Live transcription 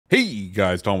Hey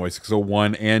guys,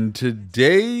 TomWay601, and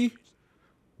today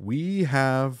we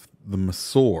have the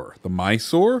Mysore,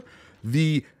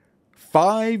 the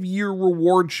 5-year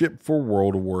reward ship for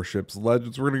World of Warships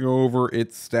Legends. We're going to go over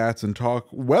its stats and talk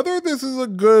whether this is a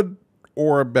good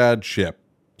or a bad ship.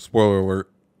 Spoiler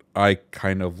alert, I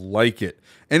kind of like it.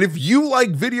 And if you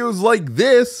like videos like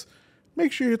this,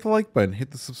 make sure you hit the like button,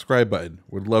 hit the subscribe button.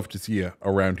 Would love to see you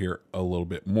around here a little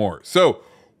bit more. So,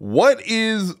 what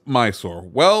is Mysore?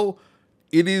 Well,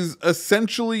 it is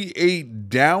essentially a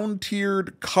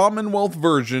down-tiered Commonwealth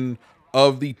version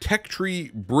of the tech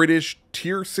tree British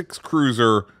Tier 6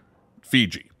 cruiser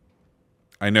Fiji.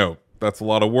 I know, that's a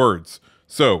lot of words.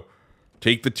 So,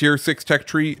 take the Tier 6 tech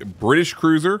tree British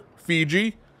cruiser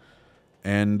Fiji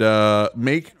and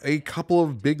make a couple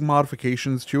of big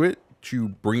modifications to it to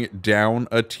bring it down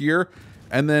a tier,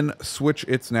 and then switch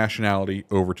its nationality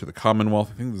over to the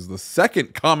Commonwealth. I think this is the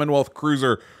second Commonwealth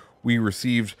cruiser we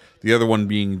received, the other one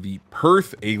being the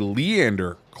Perth, a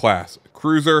Leander class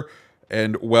cruiser.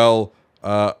 And well,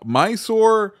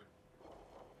 Mysore,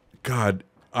 God,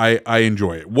 I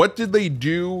enjoy it. What did they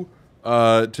do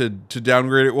to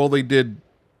downgrade it? Well, they did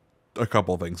a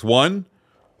couple of things. One,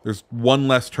 there's one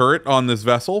less turret on this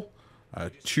vessel,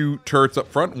 2 turrets up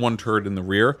front, 1 turret in the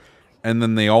rear. And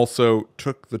then they also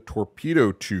took the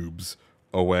torpedo tubes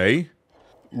away,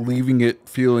 leaving it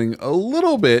feeling a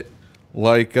little bit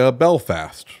like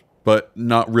Belfast, but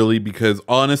not really, because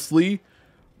honestly,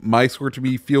 Mysore to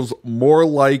me feels more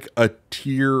like a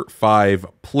Tier 5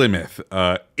 Plymouth.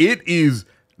 It is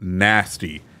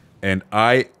nasty, and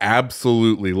I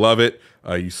absolutely love it.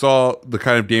 You saw the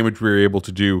kind of damage we were able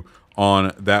to do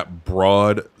on that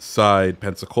broadside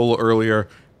Pensacola earlier.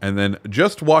 And then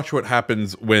just watch what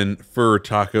happens when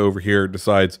Furitaka over here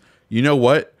decides, you know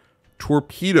what?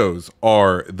 Torpedoes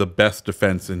are the best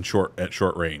defense at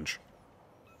short range.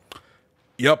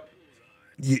 Yep.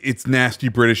 It's nasty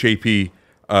British AP,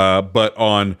 but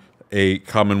on a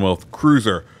Commonwealth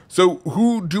cruiser. So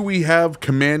who do we have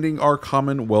commanding our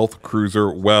Commonwealth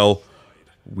cruiser? Well,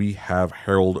 we have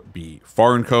Harold B.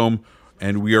 Farncombe,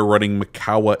 and we are running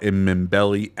Makawa and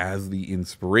Mimbelli as the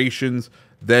inspirations.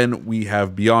 Then we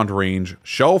have Beyond Range,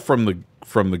 Shell from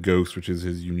the Ghost, which is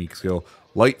his unique skill,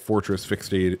 Light Fortress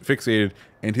fixated,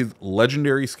 and his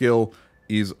legendary skill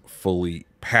is fully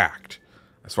packed.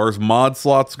 As far as mod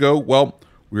slots go, well,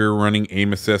 we're running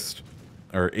aiming system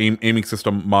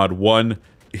mod 1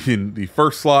 in the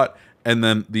first slot, and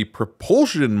then the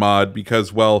propulsion mod,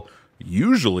 because, well,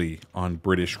 usually on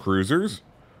British cruisers,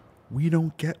 we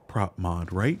don't get prop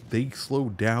mod, right? They slow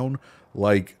down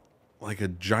like a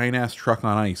giant ass truck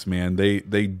on ice, man.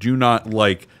 They do not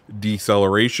like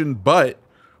deceleration, but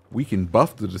we can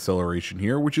buff the deceleration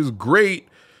here, which is great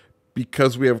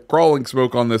because we have crawling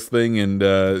smoke on this thing, and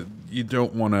you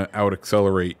don't want to out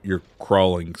accelerate your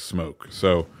crawling smoke.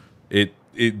 So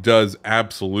it does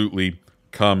absolutely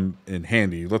come in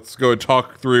handy. Let's go and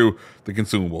talk through the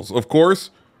consumables. Of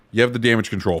course, you have the damage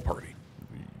control party.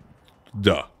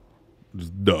 Duh.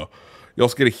 Just duh. You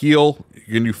also get a heal.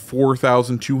 You can do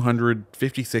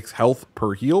 4,256 health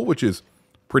per heal, which is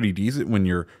pretty decent when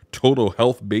your total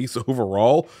health base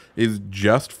overall is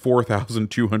just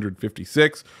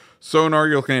 4,256. Sonar,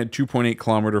 you're looking at 2.8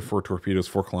 kilometer for torpedoes,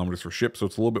 4 kilometers for ships, so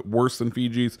it's a little bit worse than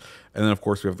Fiji's. And then, of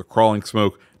course, we have the crawling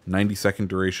smoke, 90-second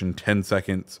duration, 10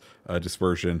 seconds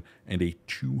dispersion, and a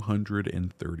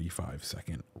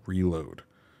 235-second reload.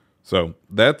 So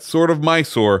that's sort of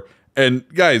Mysore. And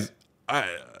guys,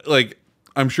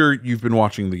 I'm sure you've been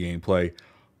watching the gameplay.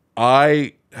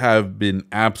 I have been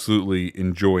absolutely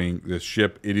enjoying this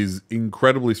ship. It is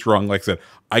incredibly strong. Like I said,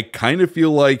 I kind of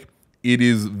feel like it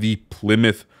is the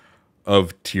Plymouth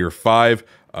of Tier 5.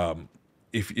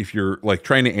 If you're like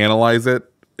trying to analyze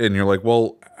it and you're like,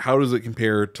 well, how does it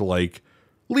compare to like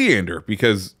Leander?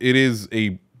 Because it is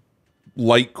a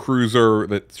light cruiser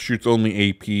that shoots only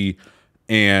AP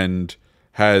and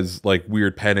has like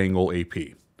weird pen angle AP.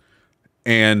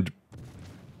 And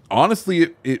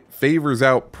honestly, it favors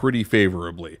out pretty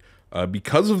favorably.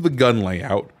 Because of the gun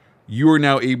layout, you are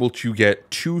now able to get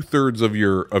 2/3 of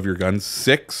your guns,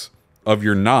 6 of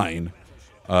your 9,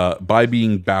 by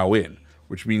being bow in,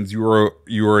 which means you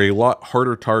are a lot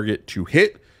harder target to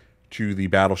hit to the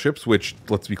battleships, which,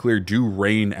 let's be clear, do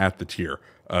reign at the tier.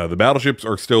 The battleships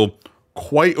are still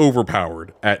quite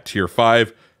overpowered at Tier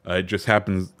 5. It just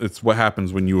happens. It's what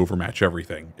happens when you overmatch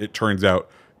everything. It turns out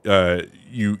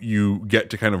you get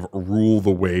to kind of rule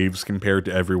the waves compared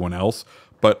to everyone else.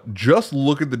 But just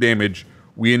look at the damage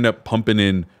we end up pumping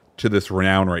in to this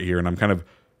Renown right here, and I'm kind of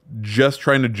just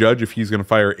trying to judge if he's going to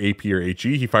fire AP or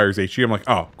HE. He fires HE. I'm like,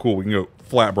 oh, cool. We can go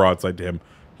flat broadside to him.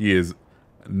 He is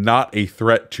not a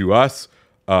threat to us.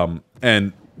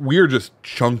 And we're just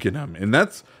chunking them. And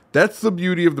that's the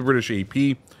beauty of the British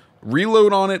AP.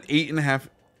 Reload on it,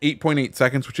 8.8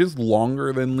 seconds, which is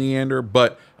longer than Leander,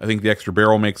 but I think the extra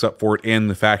barrel makes up for it, and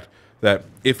the fact that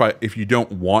if you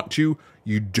don't want to,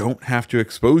 you don't have to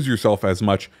expose yourself as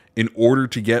much in order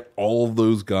to get all of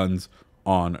those guns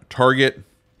on target.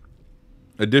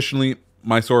 Additionally,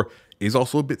 Mysore is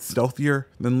also a bit stealthier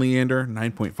than Leander,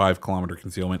 9.5 kilometer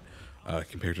concealment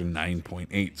compared to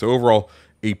 9.8. So overall,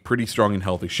 a pretty strong and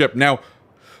healthy ship. Now,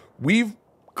 we've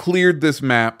cleared this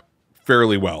map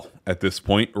fairly well at this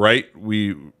point, right?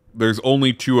 There's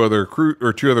only two other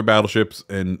battleships,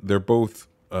 and they're both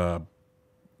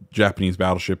Japanese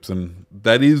battleships, and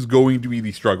that is going to be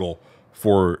the struggle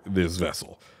for this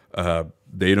vessel.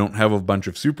 They don't have a bunch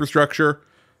of superstructure.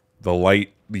 The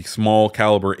small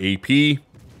caliber AP, you're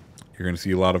going to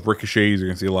see a lot of ricochets, you're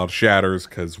going to see a lot of shatters,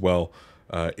 because, well,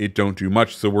 it don't do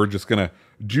much. So we're just going to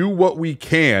do what we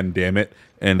can, damn it,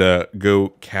 and go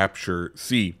capture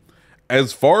C.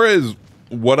 As far as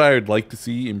what I would like to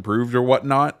see improved or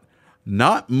whatnot,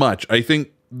 not much. I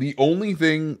think the only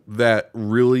thing that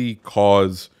really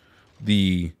caused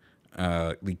the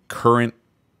current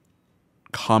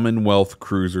Commonwealth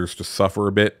cruisers to suffer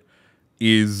a bit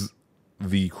is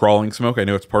the crawling smoke. I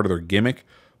know it's part of their gimmick,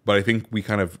 but I think we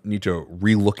kind of need to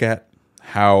relook at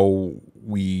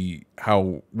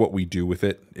what we do with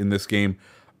it in this game.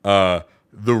 The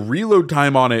reload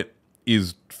time on it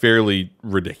is fairly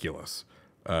ridiculous.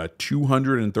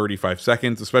 235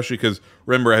 seconds, especially because,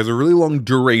 remember, it has a really long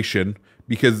duration,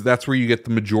 because that's where you get the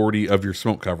majority of your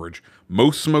smoke coverage.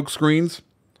 Most smoke screens,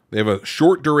 they have a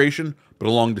short duration, but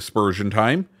a long dispersion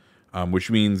time,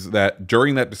 which means that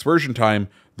during that dispersion time,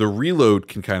 the reload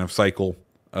can kind of cycle,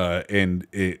 and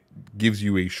it gives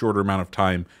you a shorter amount of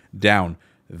time down.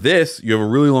 This, you have a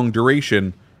really long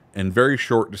duration and very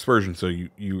short dispersion, so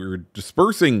you're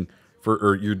dispersing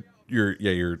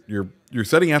you're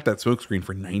setting out that smoke screen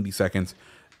for 90 seconds,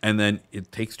 and then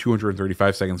it takes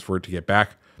 235 seconds for it to get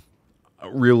back.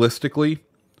 Realistically,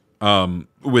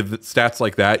 with stats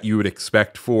like that, you would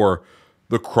expect for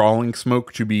the crawling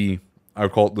smoke to be, I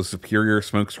would call it the superior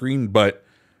smoke screen, but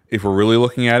if we're really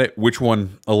looking at it, which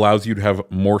one allows you to have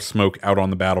more smoke out on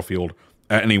the battlefield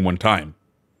at any one time?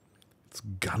 It's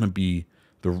gonna be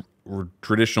the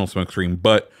traditional smoke screen,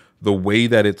 but the way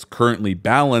that it's currently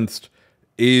balanced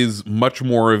is much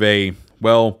more of a,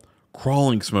 well,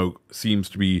 crawling smoke seems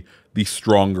to be the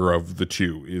stronger of the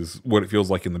two, is what it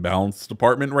feels like in the balance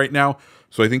department right now.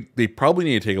 So I think they probably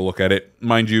need to take a look at it.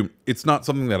 Mind you, it's not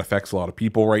something that affects a lot of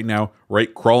people right now,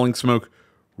 right? Crawling smoke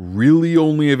really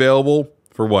only available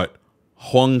for what?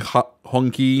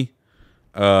 Honki,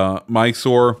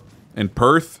 Mysore, and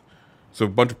Perth. So a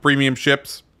bunch of premium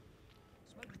ships.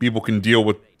 People can deal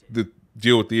with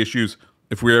the issues.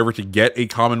 If we were ever to get a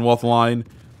Commonwealth line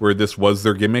where this was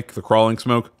their gimmick, the crawling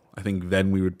smoke, I think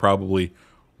then we would probably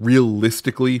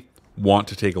realistically want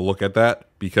to take a look at that,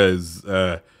 because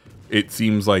it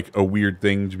seems like a weird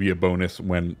thing to be a bonus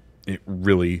when it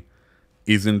really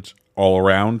isn't all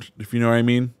around, if you know what I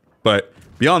mean. But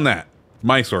beyond that,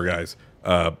 Mysore, guys,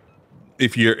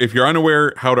 if you're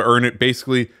unaware how to earn it,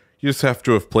 basically you just have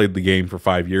to have played the game for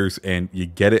 5 years and you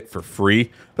get it for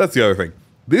free. That's the other thing.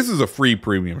 This is a free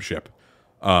premium ship,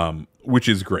 which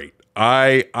is great.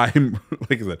 I'm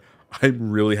like I said,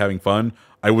 I'm really having fun.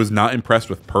 I was not impressed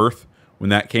with Perth when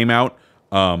that came out.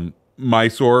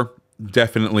 Mysore,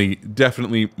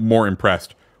 definitely more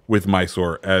impressed with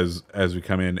Mysore as we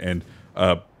come in, and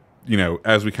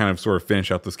as we kind of sort of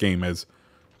finish out this game, as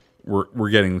we're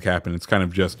getting the cap, and it's kind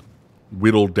of just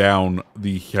whittled down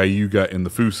the Hyuga and the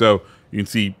Fuso. You can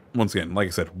see, once again, like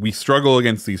I said, we struggle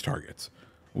against these targets.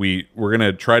 We're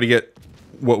gonna try to get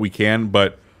what we can,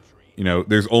 but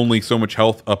there's only so much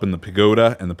health up in the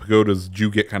pagoda, and the pagodas do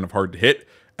get kind of hard to hit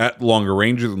at longer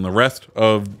ranges than the rest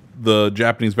of the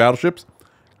Japanese battleships.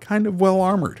 Kind of well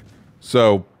armored,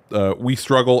 so we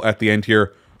struggle at the end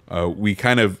here. We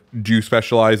kind of do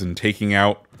specialize in taking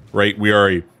out. Right,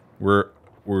 we're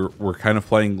kind of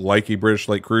playing like a British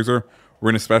light cruiser. We're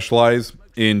going to specialize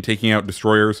in taking out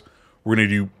destroyers. We're going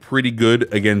to do pretty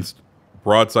good against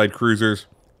broadside cruisers,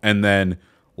 and then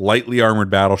lightly armored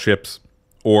battleships,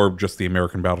 or just the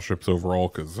American battleships overall,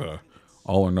 because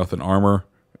all or nothing armor.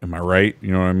 Am I right?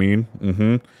 You know what I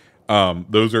mean?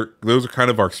 Those are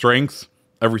kind of our strengths.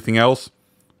 Everything else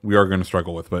we are going to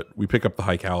struggle with, but we pick up the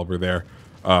high caliber there.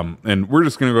 And we're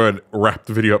just going to go ahead and wrap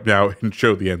the video up now and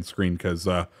show the end screen, because,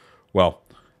 well,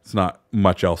 it's not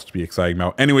much else to be excited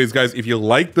about. Anyways, guys, if you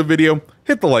like the video,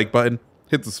 hit the like button,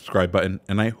 hit the subscribe button,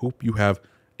 and I hope you have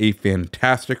a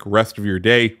fantastic rest of your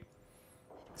day.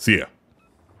 See ya.